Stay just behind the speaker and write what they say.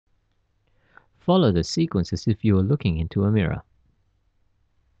Follow the sequence as if you were looking into a mirror.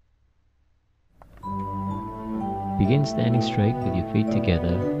 Begin standing straight with your feet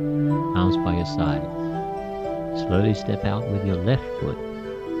together, arms by your sides. Slowly step out with your left foot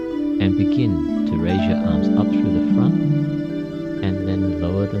and begin to raise your arms up through the front and then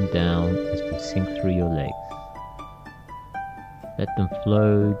lower them down as you sink through your legs. Let them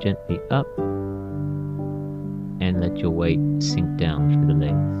flow gently up and let your weight sink down through the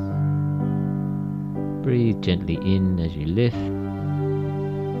legs. Breathe gently in as you lift.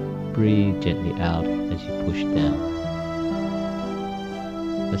 Breathe gently out as you push down.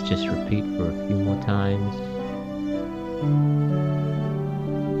 Let's just repeat for a few more times.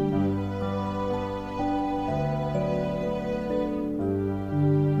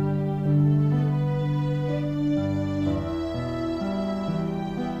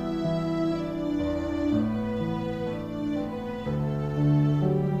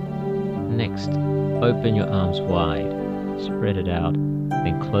 Next, open your arms wide, spread it out,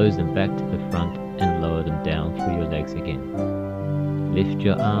 then close them back to the front and lower them down through your legs again. Lift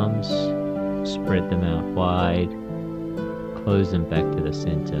your arms, spread them out wide, close them back to the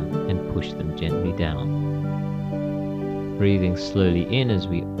center and push them gently down. Breathing slowly in as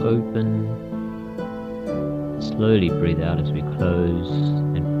we open, slowly breathe out as we close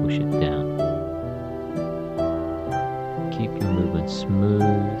and push it down. Keep your movement smooth,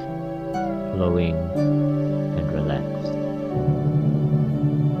 flowing and relaxed.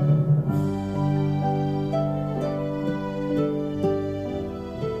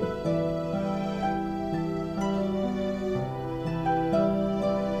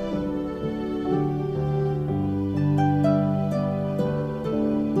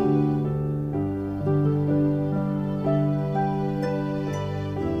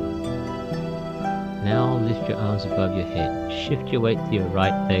 Now lift your arms above your head. Shift your weight to your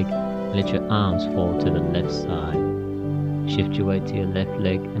right leg. Let your arms fall to the left side. Shift your weight to your left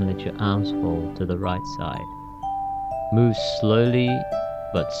leg and let your arms fall to the right side. Move slowly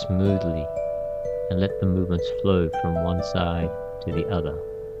but smoothly and let the movements flow from one side to the other.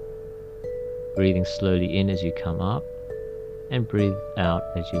 Breathing slowly in as you come up and breathe out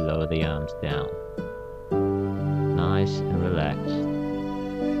as you lower the arms down. Nice and relaxed.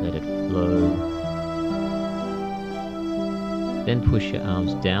 Let it flow. Then push your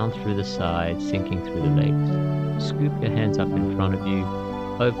arms down through the sides, sinking through the legs. Scoop your hands up in front of you,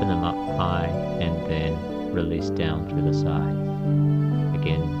 open them up high, and then release down through the sides.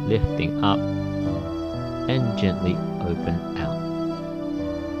 Again, lifting up and gently open out.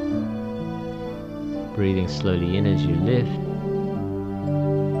 Breathing slowly in as you lift.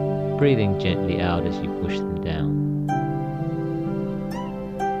 Breathing gently out as you push them down.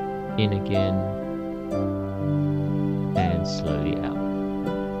 In again. And slowly out.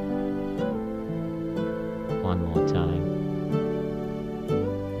 One more time.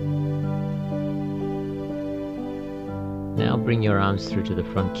 Now bring your arms through to the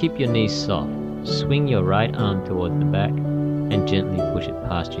front. Keep your knees soft. Swing your right arm towards the back and gently push it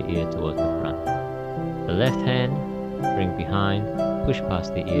past your ear towards the front. The left hand, bring behind, push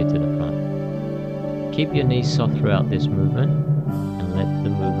past the ear to the front. Keep your knees soft throughout this movement and let the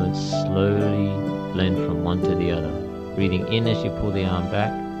movement slowly blend from one to the other. Breathing in as you pull the arm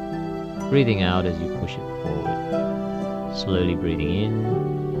back, breathing out as you push it forward. Slowly breathing in,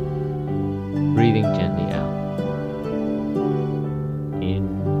 breathing gently out. In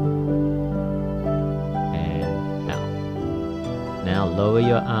and out. Now lower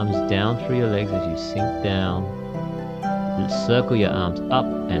your arms down through your legs as you sink down. Circle your arms up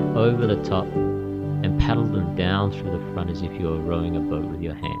and over the top and paddle them down through the front as if you were rowing a boat with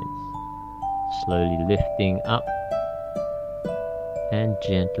your hands. Slowly lifting up and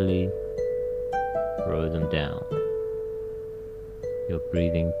gently row them down. You're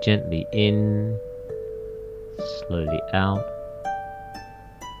breathing gently in, slowly out,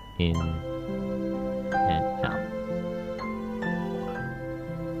 in and out.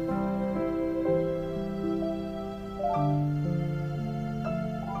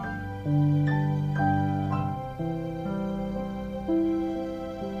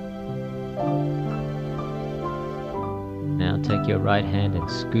 Now take your right hand and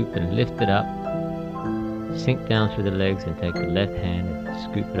scoop and lift it up. Sink down through the legs and take the left hand and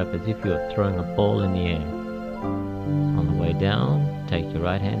scoop it up as if you were throwing a ball in the air. On the way down, take your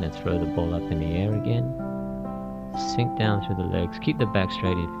right hand and throw the ball up in the air again. Sink down through the legs. Keep the back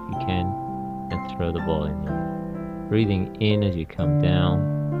straight if you can and throw the ball in the air. Breathing in as you come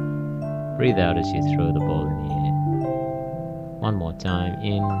down. Breathe out as you throw the ball in the air. One more time,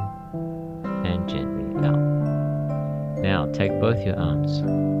 in and gently out. Now take both your arms,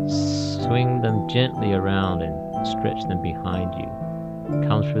 Swing them gently around and stretch them behind you.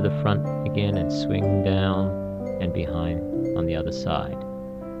 Come through the front again and swing down and behind on the other side.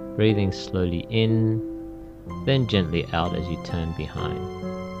 Breathing slowly in, then gently out as you turn behind.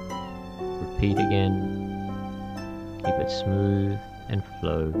 Repeat again. Keep it smooth and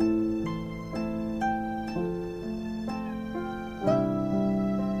flow.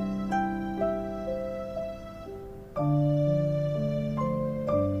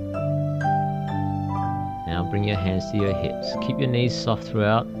 Now bring your hands to your hips. Keep your knees soft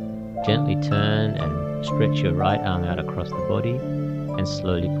throughout. Gently turn and stretch your right arm out across the body and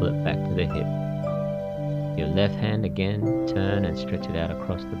slowly pull it back to the hip. Your left hand again, turn and stretch it out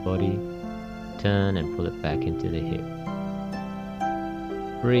across the body. Turn and pull it back into the hip.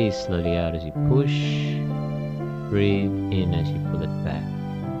 Breathe slowly out as you push. Breathe in as you pull it back.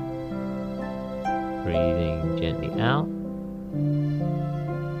 Breathing gently out.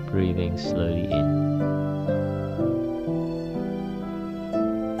 Breathing slowly in.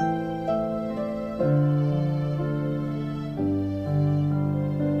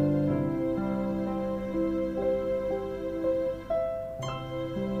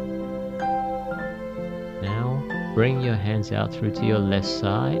 Bring your hands out through to your left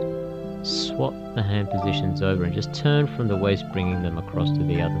side. Swap the hand positions over and just turn from the waist, bringing them across to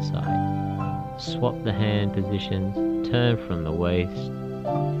the other side. Swap the hand positions, turn from the waist,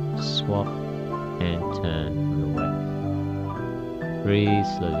 swap and turn from the waist. Breathe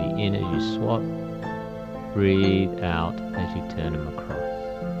slowly in as you swap. Breathe out as you turn them across.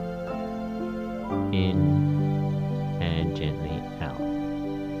 In and gently out.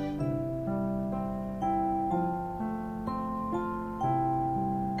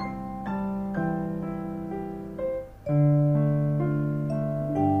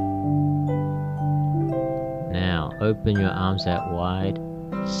 Open your arms out wide,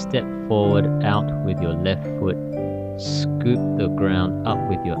 step forward out with your left foot, scoop the ground up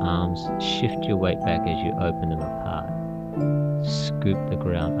with your arms, shift your weight back as you open them apart. Scoop the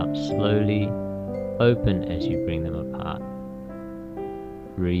ground up slowly, open as you bring them apart.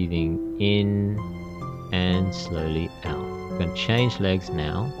 Breathing in and slowly out. We're going to change legs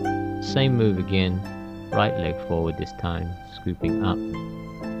now. Same move again, right leg forward this time, scooping up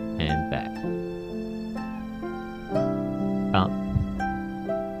and back. Up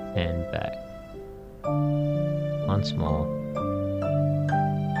and back. Once more.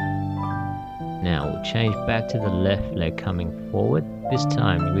 Now we'll change back to the left leg coming forward. This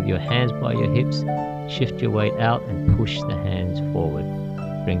time with your hands by your hips, shift your weight out and push the hands forward.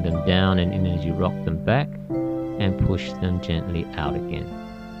 Bring them down and in as you rock them back and push them gently out again.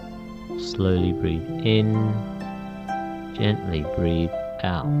 Slowly breathe in, gently breathe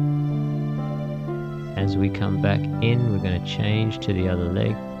out. As we come back in, we're going to change to the other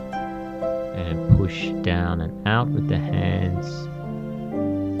leg and push down and out with the hands.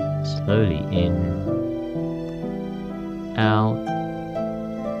 Slowly in, out,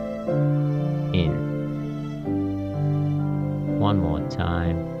 in. One more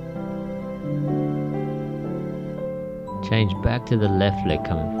time. Change back to the left leg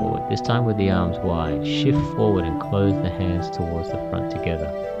coming forward, this time with the arms wide. Shift forward and close the hands towards the front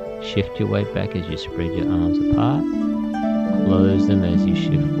together. Shift your weight back as you spread your arms apart. Close them as you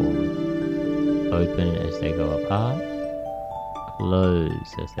shift forward. Open as they go apart.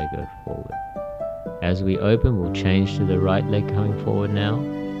 Close as they go forward. As we open, we'll change to the right leg coming forward now.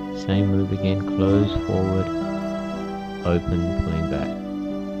 Same move again. Close forward. Open, pulling back.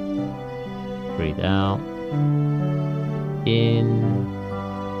 Breathe out. In.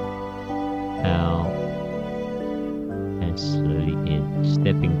 Out. And slowly in.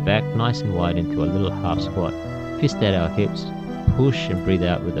 Stepping back nice and wide into a little half squat. Fist at our hips. Push and breathe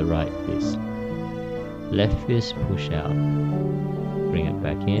out with the right fist. Left fist, push out. Bring it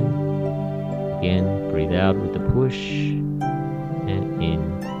back in. Again, breathe out with the push. And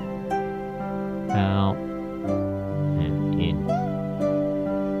in. Out. And in.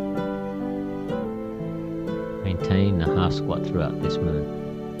 Maintain the half squat throughout this move.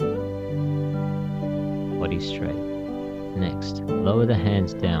 Body straight. Next, lower the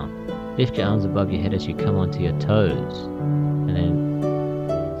hands down. Lift your arms above your head as you come onto your toes. And then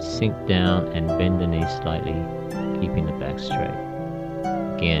sink down and bend the knees slightly, keeping the back straight.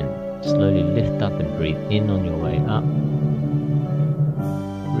 Again, slowly lift up and breathe in on your way up.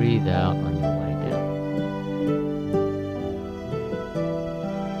 Breathe out on your way down.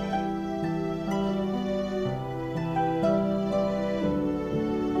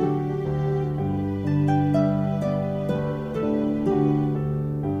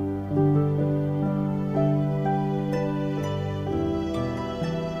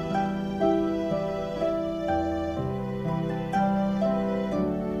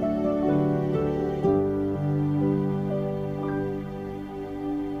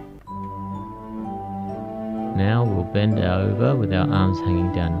 bend over with our arms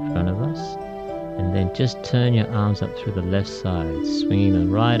hanging down in front of us. And then just turn your arms up through the left side, swinging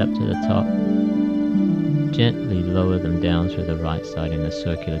them right up to the top. Gently lower them down through the right side in a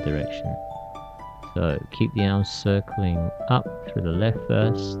circular direction. So keep the arms circling up through the left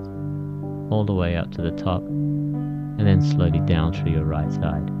first, all the way up to the top, and then slowly down through your right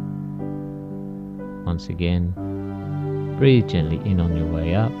side. Once again, breathe gently in on your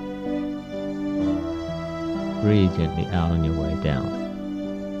way up. Breathe gently out on your way down.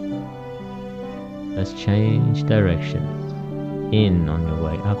 Let's change directions. In on your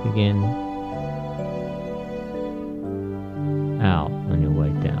way up again. Out on your way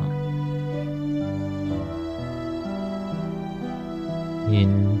down.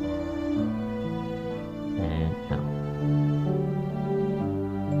 In and out.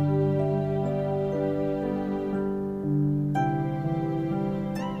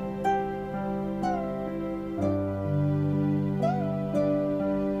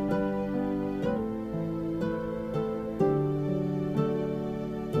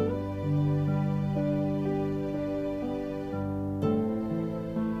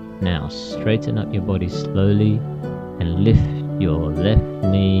 Now straighten up your body slowly and lift your left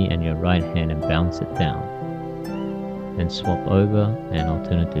knee and your right hand and bounce it down. Then swap over and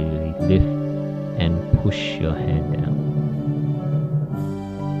alternatively lift and push your hand down.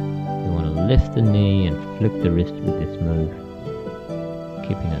 You want to lift the knee and flick the wrist with this move,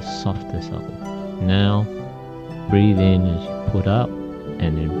 keeping a softer supple. Now breathe in as you put up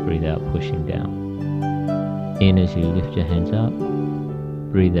and then breathe out pushing down. In as you lift your hands up.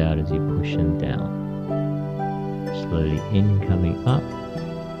 Breathe out as you push them down. Slowly in, coming up,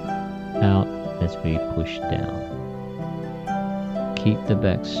 out as we push down. Keep the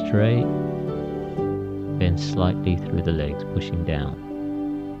back straight, bend slightly through the legs, pushing down.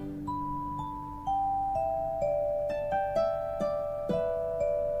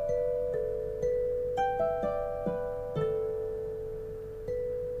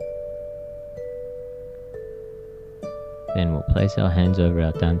 Then we'll place our hands over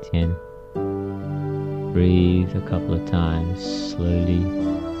our dantian. Breathe a couple of times, slowly,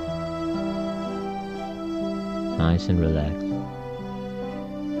 nice and relaxed.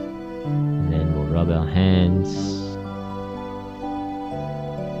 And then we'll rub our hands,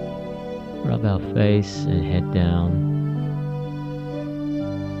 rub our face and head down.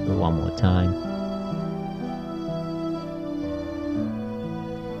 So one more time.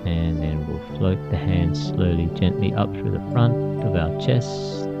 And then we'll float the hands slowly, gently up through the front of our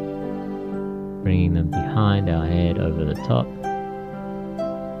chest, bringing them behind our head over the top,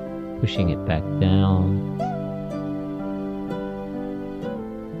 pushing it back down.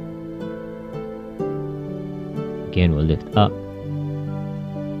 Again, we'll lift up,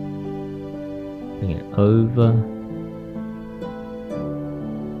 bring it over,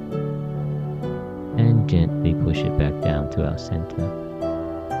 and gently push it back down to our center.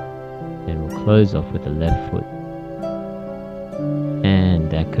 Then we'll close off with the left foot. And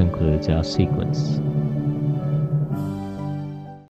that concludes our sequence.